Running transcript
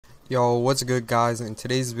Yo, what's good guys? In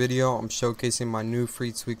today's video I'm showcasing my new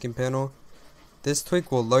free tweaking panel. This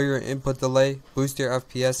tweak will lower your input delay, boost your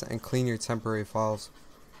FPS, and clean your temporary files.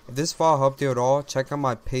 If this file helped you at all, check out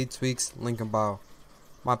my paid tweaks link in bio.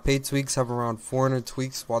 My paid tweaks have around 400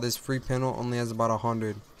 tweaks while this free panel only has about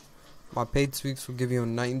 100. My paid tweaks will give you a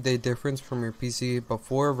night and day difference from your PC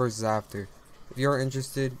before versus after. If you are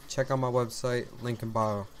interested, check out my website, link in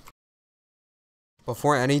bio.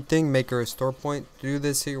 Before anything, make a restore point. To do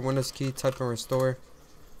this, hit your Windows key, type in restore.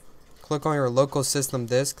 Click on your local system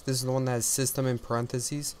disk. This is the one that has system in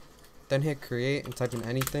parentheses. Then hit create and type in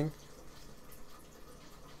anything.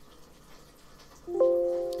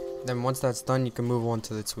 Then once that's done, you can move on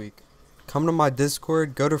to the tweak. Come to my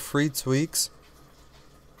Discord, go to free tweaks,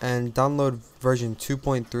 and download version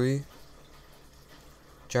 2.3.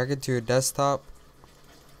 Drag it to your desktop.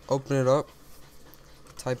 Open it up.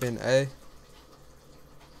 Type in A.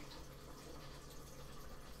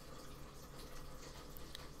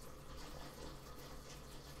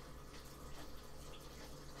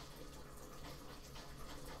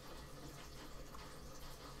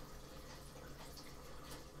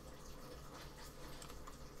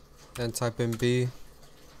 Then type in B.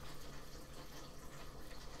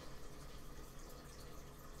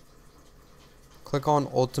 Click on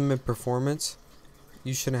Ultimate Performance.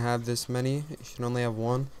 You shouldn't have this many. You should only have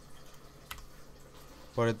one.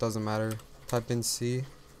 But it doesn't matter. Type in C.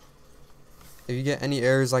 If you get any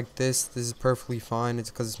errors like this is perfectly fine. It's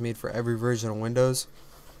because it's made for every version of Windows.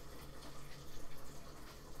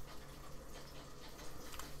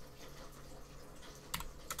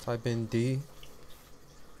 Type in D.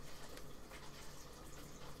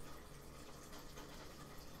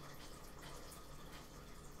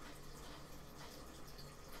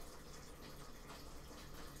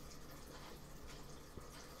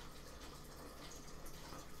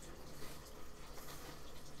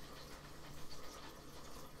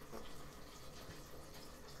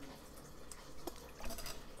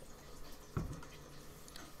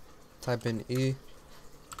 Type in E.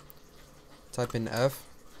 Type in F.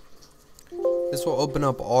 This will open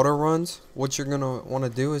up auto runs. What you're gonna want to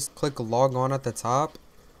do is click log on at the top.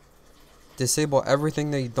 Disable everything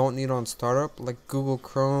that you don't need on startup, like Google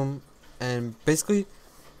Chrome, and basically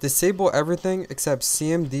disable everything except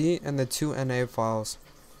CMD and the 2 NA files.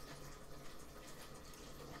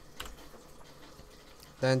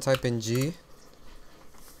 Then type in G.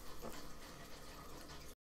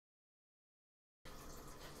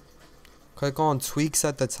 Click on tweaks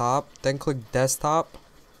at the top, then click desktop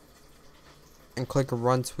and click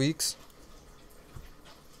run tweaks.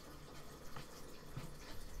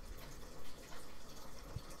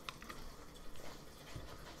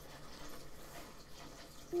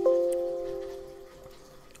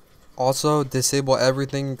 Also disable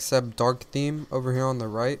everything except dark theme over here on the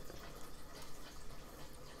right.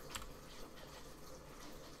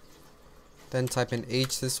 Then type in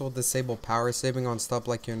H. This will disable power saving on stuff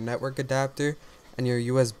like your network adapter and your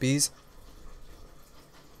USBs.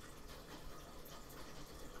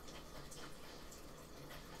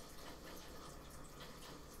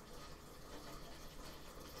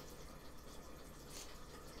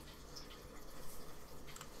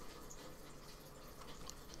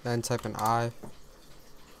 Then type in I.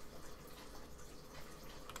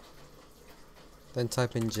 Then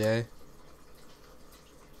type in J.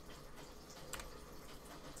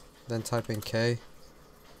 Then type in K.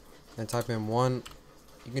 Then type in 1.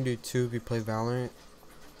 You can do 2 if you play Valorant.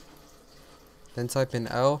 Then type in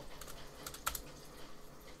L.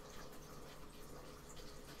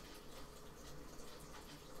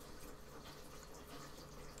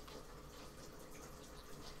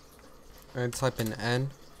 And type in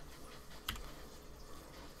N.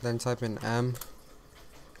 Then type in M.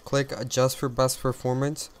 Click adjust for best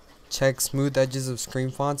performance. Check smooth edges of screen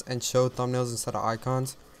fonts and show thumbnails instead of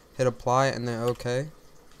icons. Hit apply and then OK.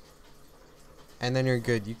 And then you're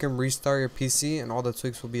good. You can restart your PC and all the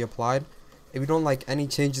tweaks will be applied. If you don't like any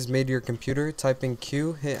changes made to your computer, type in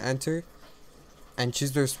Q, hit enter, and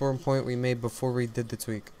choose the restore point we made before we did the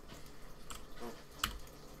tweak.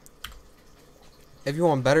 If you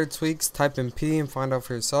want better tweaks, type in P and find out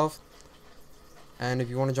for yourself. And if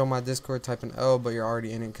you want to join my Discord, type in L, but you're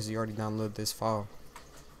already in it because you already downloaded this file.